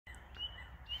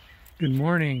Good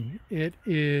morning. It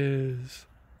is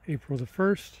April the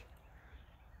 1st.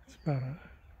 It's about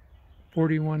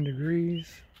 41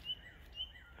 degrees.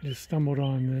 I just stumbled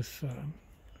on this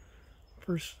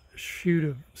first shoot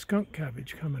of skunk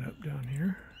cabbage coming up down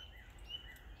here.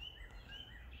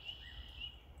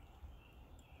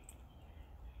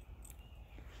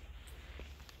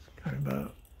 It's kind of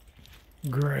a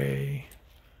gray,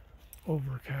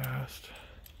 overcast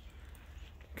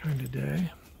kind of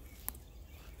day.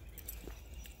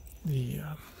 The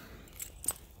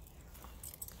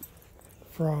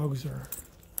frogs are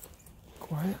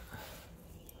quiet.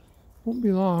 Won't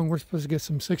be long. We're supposed to get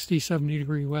some 60, 70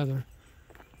 degree weather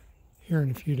here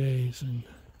in a few days, and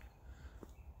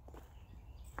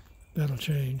that'll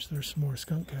change. There's some more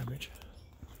skunk cabbage.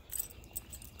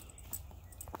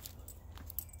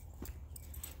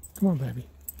 Come on, baby.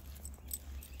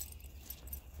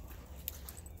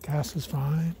 Cass is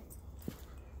fine.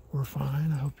 We're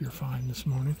fine. I hope you're fine this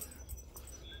morning.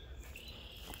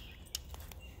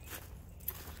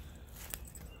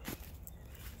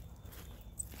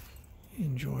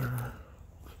 Enjoy our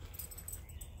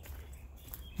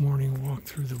morning walk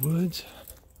through the woods.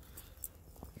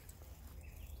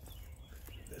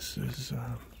 This is,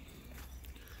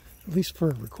 at least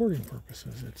for recording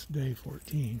purposes, it's day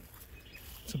 14.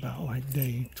 It's about like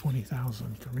day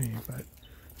 20,000 for me,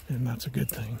 and that's a good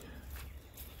thing.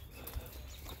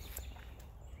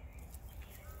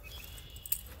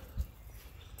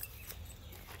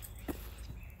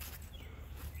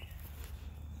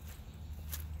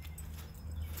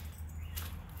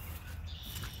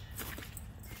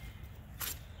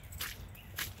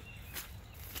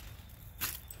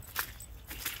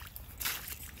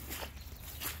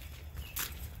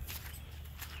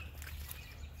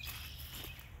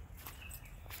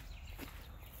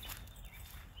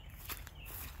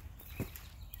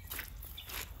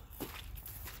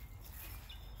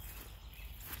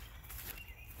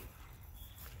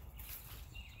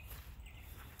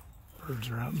 Birds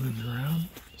are out moving around.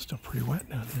 Still pretty wet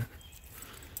down here.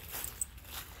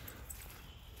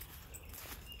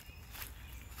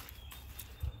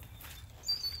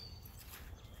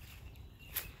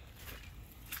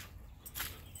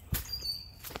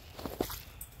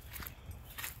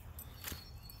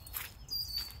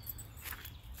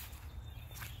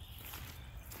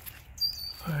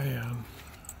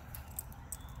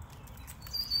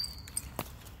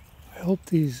 I hope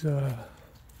these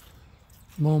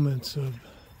moments of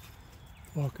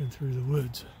walking through the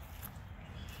woods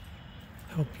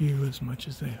help you as much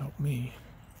as they help me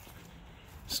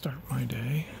start my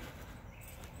day.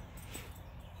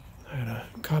 I had a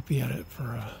copy edit for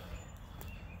a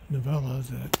novella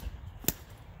that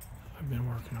I've been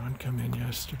working on come in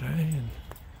yesterday and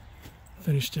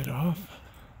finished it off.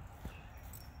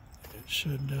 It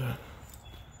should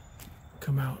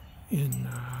come out in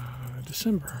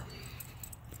December.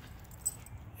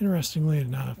 Interestingly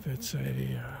enough, it's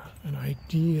an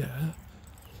idea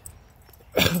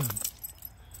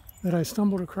that I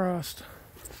stumbled across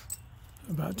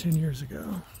about 10 years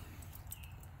ago,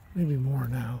 maybe more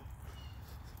now,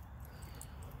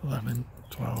 11,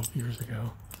 12 years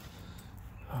ago,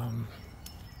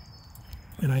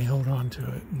 and I held on to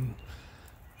it, and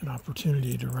an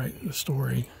opportunity to write the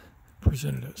story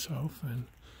presented itself, and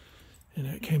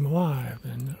it came alive.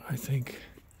 And I think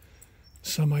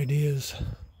some ideas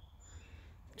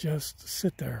just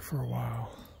sit there for a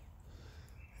while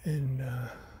and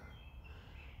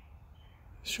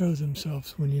show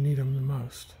themselves when you need them the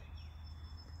most.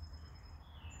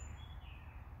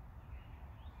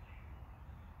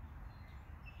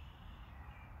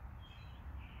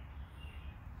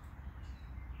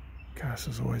 Cass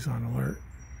is always on alert.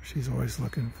 She's always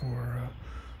looking for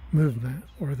movement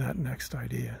or that next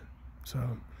idea.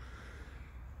 So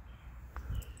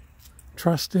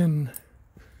trust in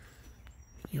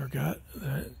your gut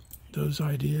that those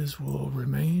ideas will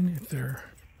remain if they're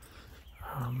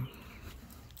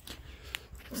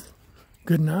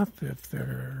good enough, if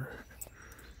they're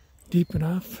deep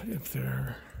enough, if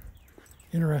they're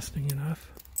interesting enough.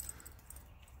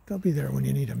 They'll be there when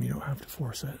you need them. You don't have to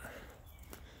force it.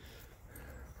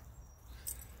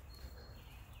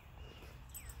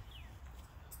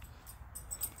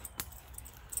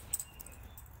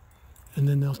 And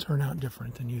then they'll turn out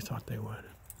different than you thought they would,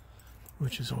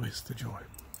 which is always the joy.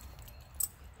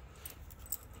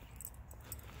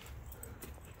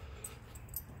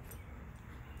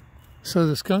 So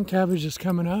the skunk cabbage is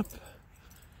coming up.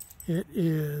 It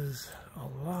is a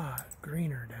lot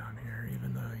greener down here,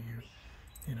 even though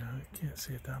you can't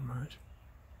see it that much.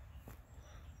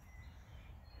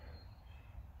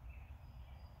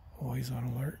 Always on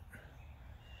alert.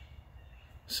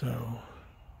 So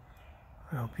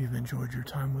I hope you've enjoyed your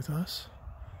time with us,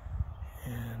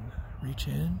 and reach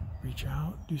in, reach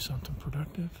out, do something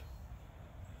productive.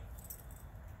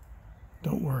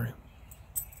 Don't worry.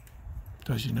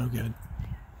 Does you no good.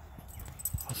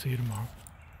 I'll see you tomorrow.